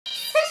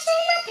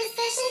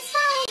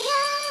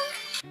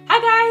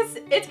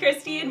guys, it's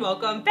Kristiii and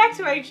welcome back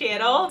to my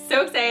channel.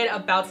 So excited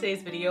about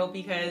today's video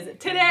because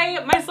today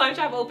my slime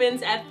shop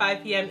opens at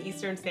 5 p.m.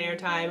 Eastern Standard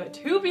Time,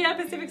 2 p.m.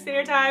 Pacific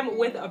Standard Time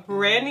with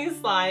brand new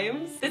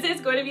slimes. This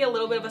is going to be a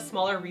little bit of a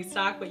smaller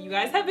restock, but you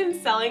guys have been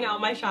selling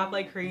out my shop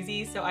like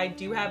crazy, so I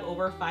do have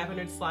over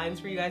 500 slimes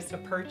for you guys to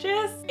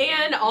purchase.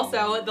 And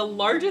also the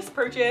largest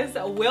purchase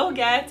will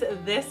get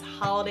this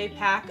holiday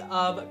pack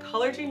of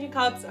color changing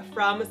cups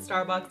from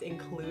Starbucks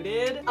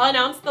included. I'll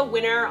announce the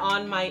winner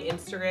on my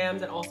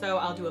Instagrams, and also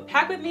I'll do a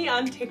pack with me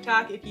on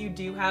TikTok if you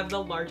do have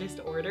the largest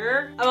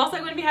order. I'm also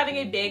going to be having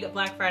a big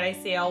Black Friday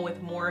sale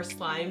with more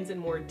slimes and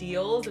more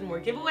deals and more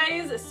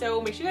giveaways,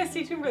 so make sure you guys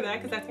stay tuned for that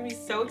because that's gonna be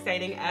so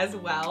exciting as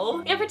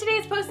well. And for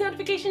today's post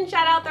notification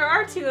shout out, there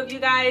are two of you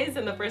guys,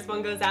 and the first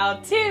one goes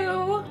out to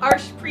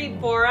Arshpreet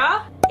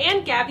Bora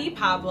and Gabby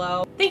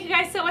Pablo. Thank you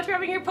guys so much for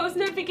having your post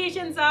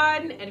notifications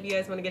on, and if you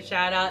guys want to get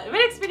shout out in my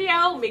next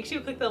video, make sure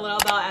you click the little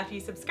bell after you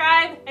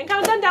subscribe and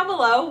comment down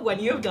below when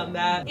you have done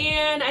that.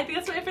 And I think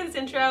that's it for this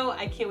intro.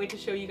 I can't wait to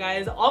show you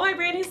guys all my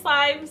brand new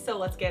slimes, so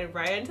let's get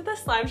right into the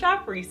slime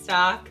shop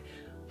restock.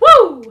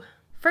 Woo!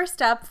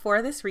 First up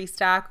for this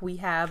restock, we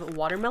have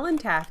Watermelon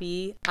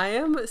Taffy. I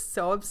am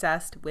so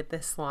obsessed with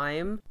this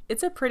slime.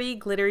 It's a pretty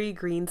glittery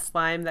green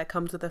slime that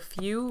comes with a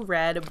few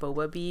red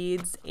boba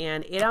beads,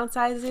 and 8-ounce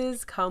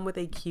sizes come with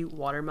a cute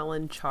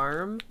watermelon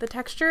charm. The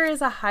texture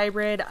is a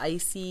hybrid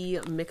icy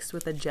mixed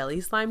with a jelly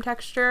slime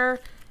texture.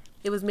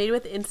 It was made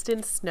with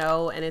instant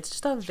snow, and it's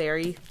just a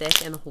very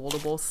thick and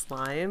holdable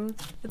slime.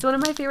 It's one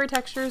of my favorite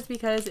textures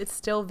because it's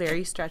still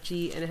very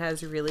stretchy and it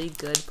has really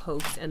good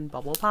pokes and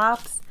bubble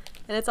pops.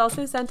 And it's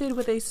also scented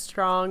with a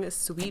strong,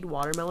 sweet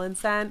watermelon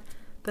scent.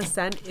 The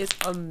scent is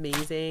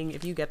amazing.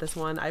 If you get this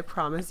one, I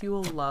promise you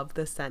will love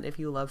the scent if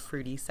you love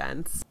fruity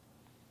scents.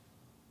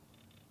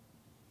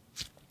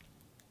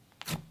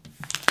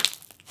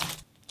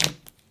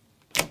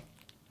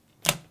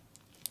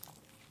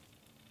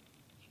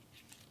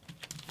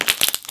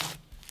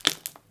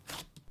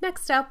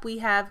 Next up, we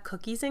have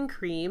Cookies and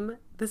Cream.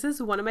 This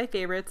is one of my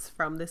favorites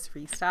from this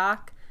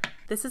restock.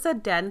 This is a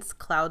dense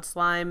cloud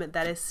slime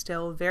that is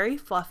still very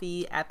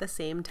fluffy at the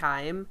same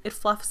time. It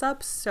fluffs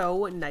up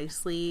so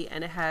nicely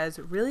and it has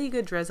really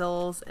good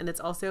drizzles, and it's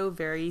also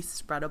very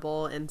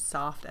spreadable and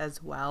soft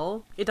as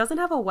well. It doesn't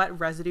have a wet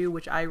residue,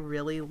 which I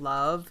really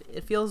love.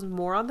 It feels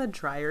more on the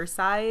drier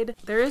side.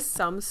 There is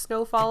some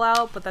snow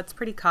fallout, but that's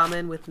pretty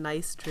common with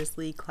nice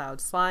drizzly cloud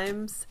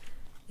slimes.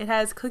 It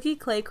has cookie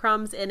clay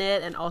crumbs in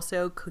it and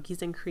also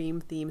cookies and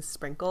cream themed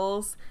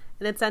sprinkles,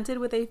 and it's scented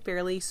with a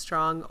fairly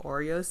strong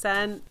Oreo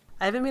scent.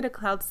 I haven't made a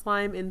cloud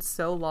slime in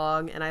so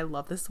long, and I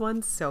love this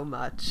one so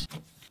much.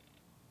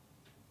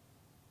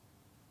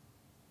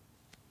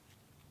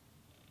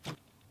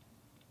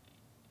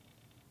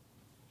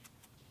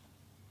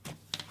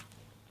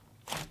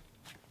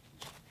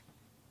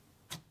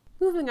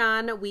 Moving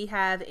on, we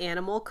have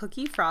Animal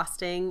Cookie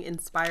Frosting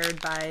inspired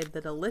by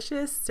the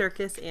delicious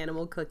circus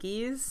animal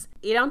cookies.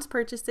 8-ounce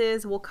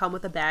purchases will come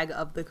with a bag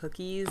of the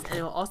cookies, and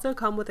it will also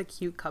come with a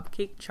cute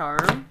cupcake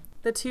charm.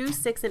 The 2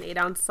 6 and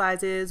 8-ounce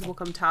sizes will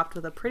come topped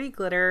with a pretty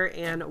glitter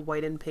and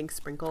white and pink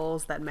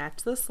sprinkles that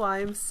match the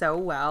slime so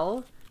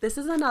well. This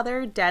is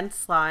another dense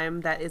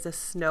slime that is a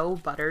snow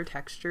butter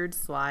textured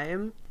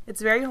slime.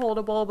 It's very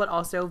holdable but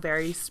also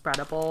very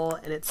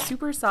spreadable, and it's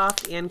super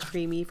soft and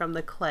creamy from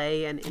the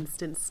clay and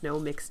instant snow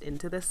mixed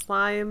into this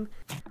slime.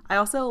 I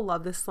also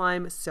love this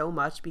slime so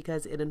much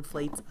because it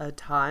inflates a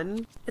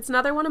ton. It's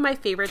another one of my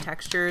favorite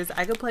textures.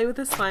 I could play with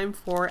this slime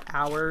for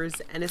hours,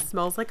 and it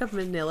smells like a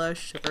vanilla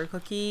sugar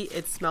cookie.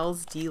 It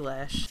smells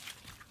delish.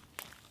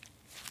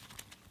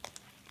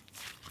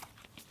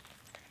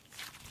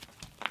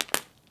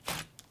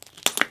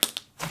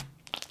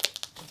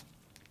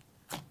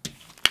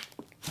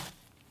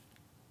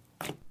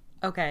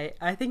 Okay,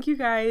 I think you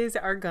guys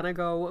are gonna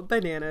go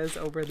bananas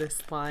over this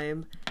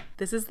slime.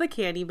 This is the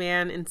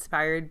Candyman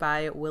inspired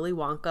by Willy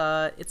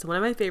Wonka. It's one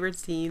of my favorite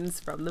scenes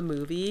from the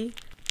movie.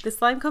 This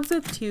slime comes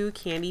with 2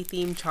 candy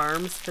themed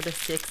charms for the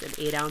 6 and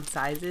 8-ounce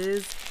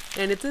sizes,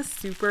 and it's a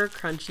super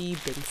crunchy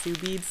bingsu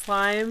bead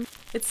slime.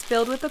 It's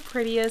filled with the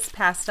prettiest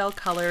pastel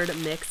colored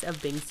mix of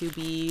bingsu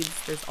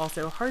beads. There's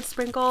also heart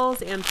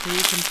sprinkles and 2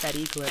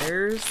 confetti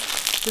glitters.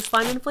 The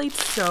slime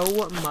inflates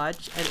so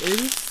much and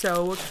it is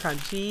so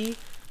crunchy.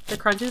 The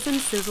crunches and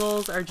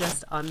sizzles are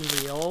just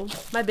unreal.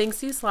 My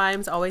bingsu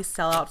slimes always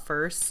sell out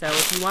first, so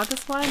if you want this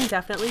slime,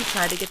 definitely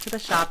try to get to the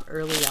shop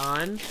early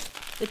on.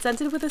 It's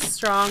scented with a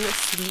strong,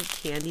 sweet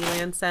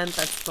Candyland scent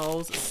that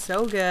smells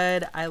so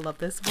good. I love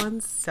this one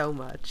so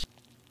much.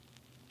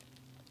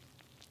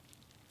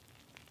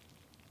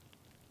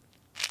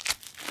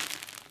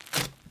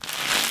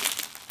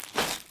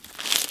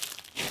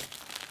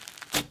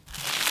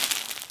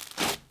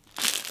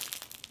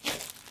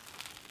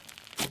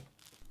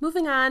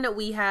 Moving on,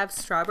 we have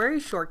Strawberry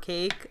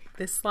Shortcake.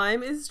 This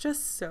slime is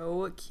just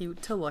so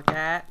cute to look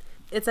at.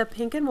 It's a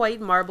pink and white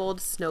marbled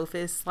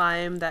snowfish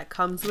slime that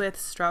comes with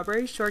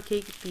strawberry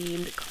shortcake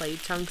themed clay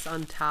chunks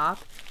on top,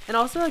 and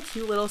also a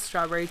cute little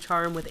strawberry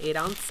charm with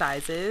 8-ounce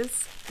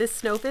sizes.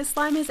 This snowfish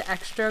slime is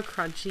extra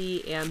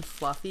crunchy and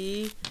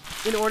fluffy.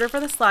 In order for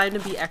the slime to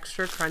be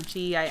extra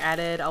crunchy, I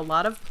added a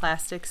lot of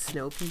plastic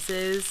snow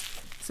pieces,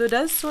 so it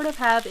does sort of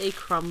have a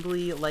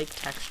crumbly-like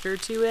texture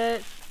to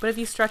it, but if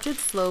you stretch it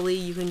slowly,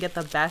 you can get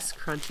the best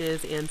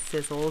crunches and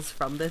sizzles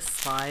from this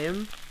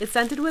slime. It's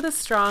scented with a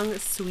strong,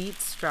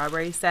 sweet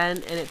strawberry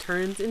scent, and it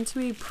turns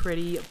into a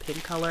pretty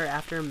pink color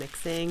after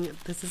mixing.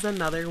 This is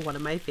another one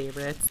of my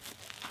favorites.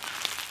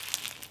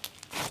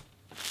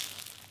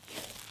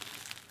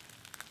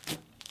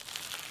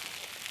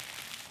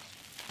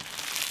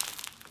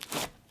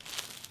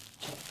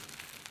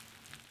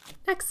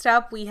 Next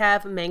up, we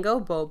have Mango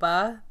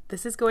Boba.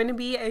 This is going to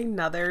be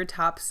another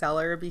top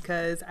seller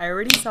because I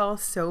already saw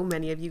so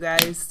many of you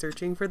guys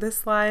searching for this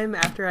slime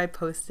after I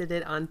posted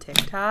it on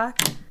TikTok.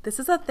 This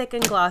is a thick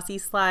and glossy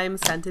slime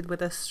scented with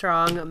a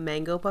strong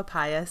mango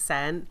papaya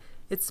scent.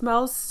 It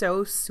smells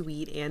so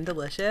sweet and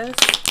delicious,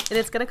 and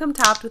it's going to come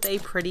topped with a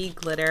pretty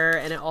glitter,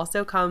 and it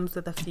also comes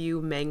with a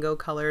few mango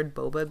colored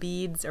boba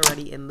beads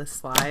already in the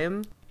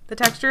slime. The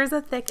texture is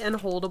a thick and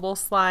holdable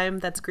slime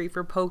that's great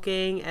for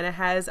poking, and it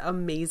has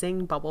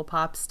amazing bubble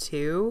pops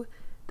too.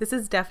 This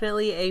is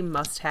definitely a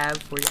must-have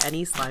for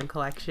any slime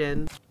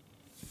collection.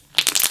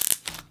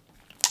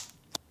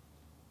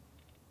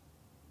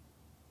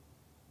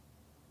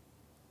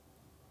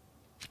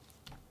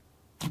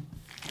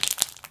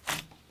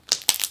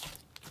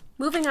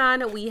 Moving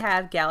on, we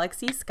have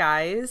Galaxy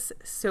Skies.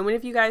 So many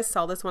of you guys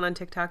saw this one on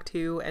TikTok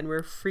too and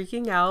were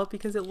freaking out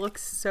because it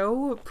looks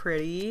so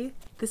pretty.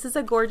 This is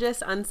a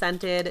gorgeous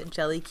unscented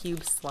jelly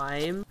cube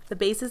slime. The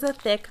base is a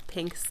thick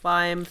pink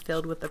slime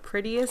filled with the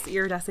prettiest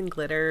iridescent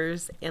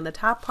glitters, and the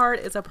top part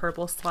is a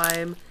purple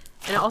slime,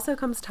 and it also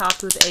comes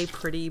topped with a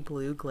pretty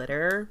blue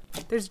glitter.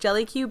 There's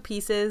jelly cube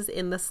pieces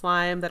in the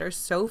slime that are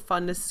so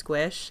fun to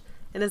squish,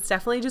 and it's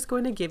definitely just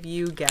going to give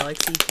you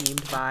galaxy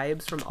themed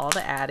vibes from all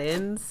the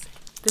add-ins.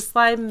 This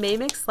slime may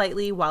mix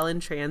slightly while in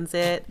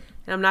transit,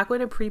 and I'm not going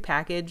to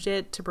pre-package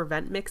it to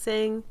prevent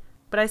mixing,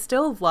 but I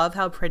still love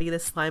how pretty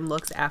this slime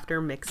looks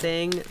after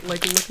mixing.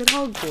 Like, look at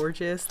how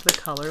gorgeous the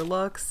color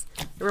looks.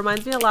 It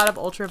reminds me a lot of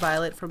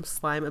Ultraviolet from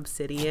Slime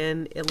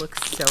Obsidian. It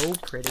looks so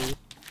pretty.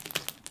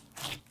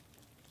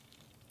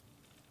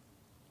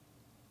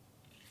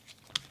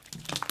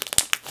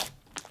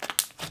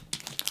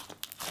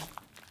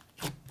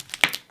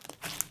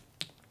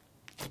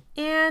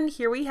 And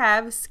here we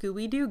have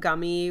Scooby-Doo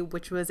Gummy,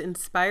 which was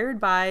inspired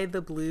by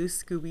the blue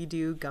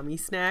Scooby-Doo gummy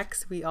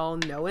snacks we all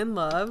know and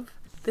love.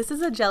 This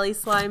is a jelly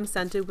slime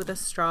scented with a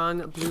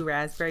strong blue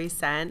raspberry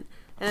scent,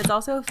 and it's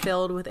also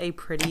filled with a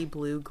pretty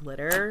blue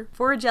glitter.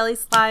 For a jelly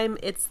slime,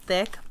 it's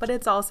thick, but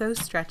it's also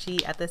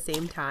stretchy at the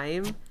same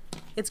time.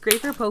 It's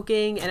great for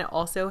poking, and it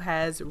also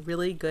has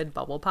really good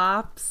bubble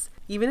pops.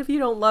 Even if you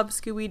don't love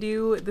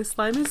Scooby-Doo, this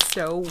slime is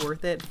so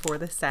worth it for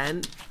the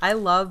scent. I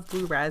love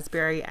blue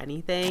raspberry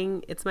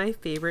anything. It's my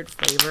favorite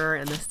flavor,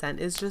 and the scent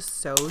is just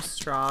so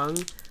strong.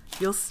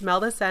 You'll smell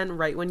the scent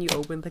right when you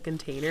open the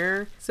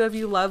container. So if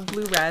you love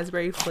blue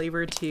raspberry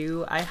flavor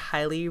too, I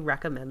highly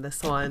recommend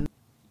this one.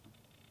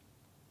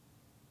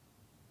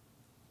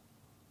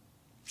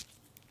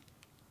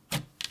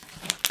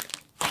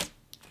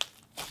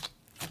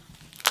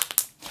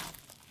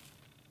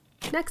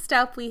 Next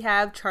up, we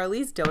have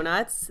Charlie's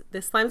Donuts.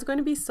 This slime is going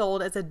to be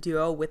sold as a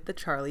duo with the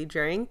Charlie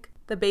drink.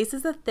 The base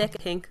is a thick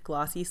pink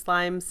glossy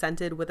slime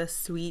scented with a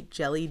sweet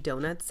jelly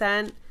donut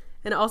scent,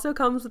 and it also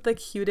comes with the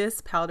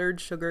cutest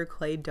powdered sugar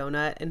clay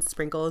donut and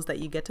sprinkles that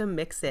you get to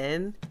mix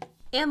in.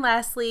 And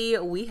lastly,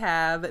 we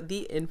have the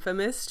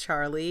infamous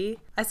Charlie.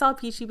 I saw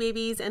Peachy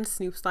Babies and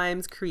Snoop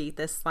Slimes create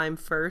this slime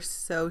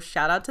first, so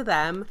shout out to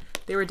them.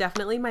 They were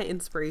definitely my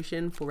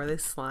inspiration for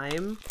this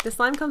slime. This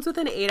slime comes with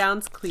an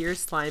 8-ounce clear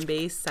slime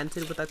base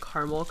scented with a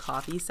caramel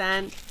coffee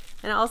scent,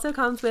 and it also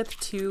comes with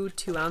two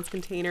 2-ounce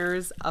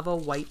containers of a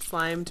white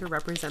slime to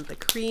represent the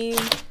cream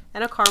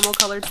and a caramel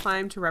colored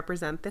slime to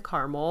represent the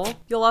caramel.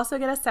 You'll also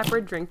get a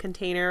separate drink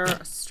container,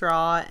 a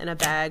straw, and a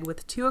bag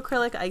with 2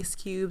 acrylic ice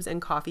cubes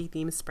and coffee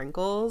themed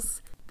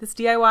sprinkles. This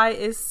DIY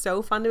is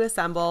so fun to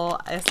assemble.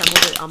 I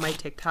assembled it on my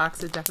TikTok,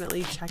 so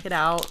definitely check it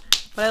out.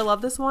 But I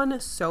love this one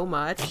so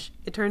much.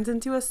 It turns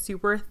into a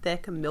super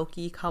thick,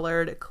 milky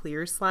colored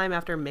clear slime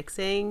after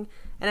mixing,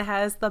 and it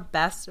has the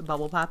best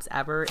bubble pops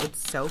ever.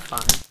 It's so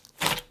fun.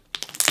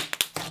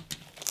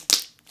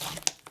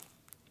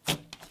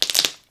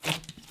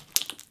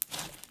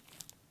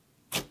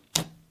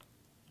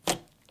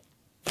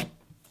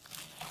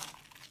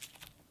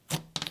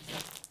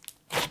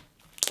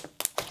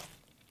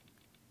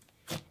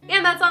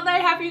 And that's all that I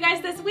have for you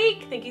guys this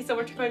week. Thank you so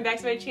much for coming back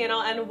to my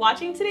channel and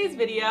watching today's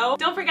video.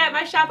 Don't forget,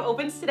 my shop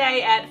opens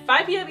today at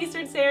 5 p.m.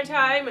 Eastern Standard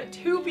Time,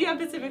 2 p.m.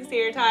 Pacific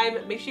Standard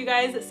Time. Make sure you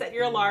guys set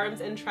your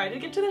alarms and try to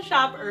get to the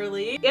shop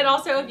early. And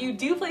also, if you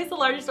do place the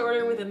largest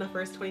order within the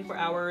first 24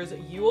 hours,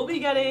 you will be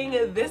getting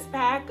this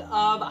pack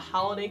of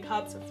holiday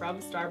cups from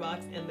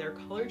Starbucks, and they're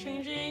color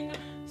changing.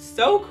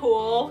 So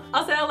cool.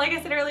 Also, like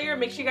I said earlier,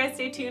 make sure you guys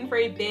stay tuned for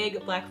a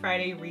big Black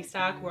Friday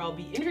restock where I'll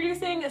be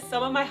introducing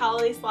some of my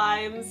holiday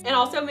slimes and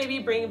also maybe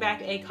bringing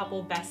back a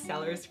couple best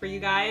sellers for you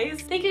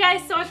guys. Thank you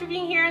guys so much for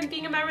being here and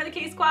being a member of the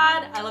K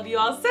Squad. I love you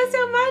all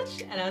so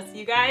much, and I'll see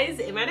you guys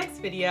in my next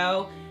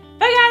video.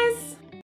 Bye guys!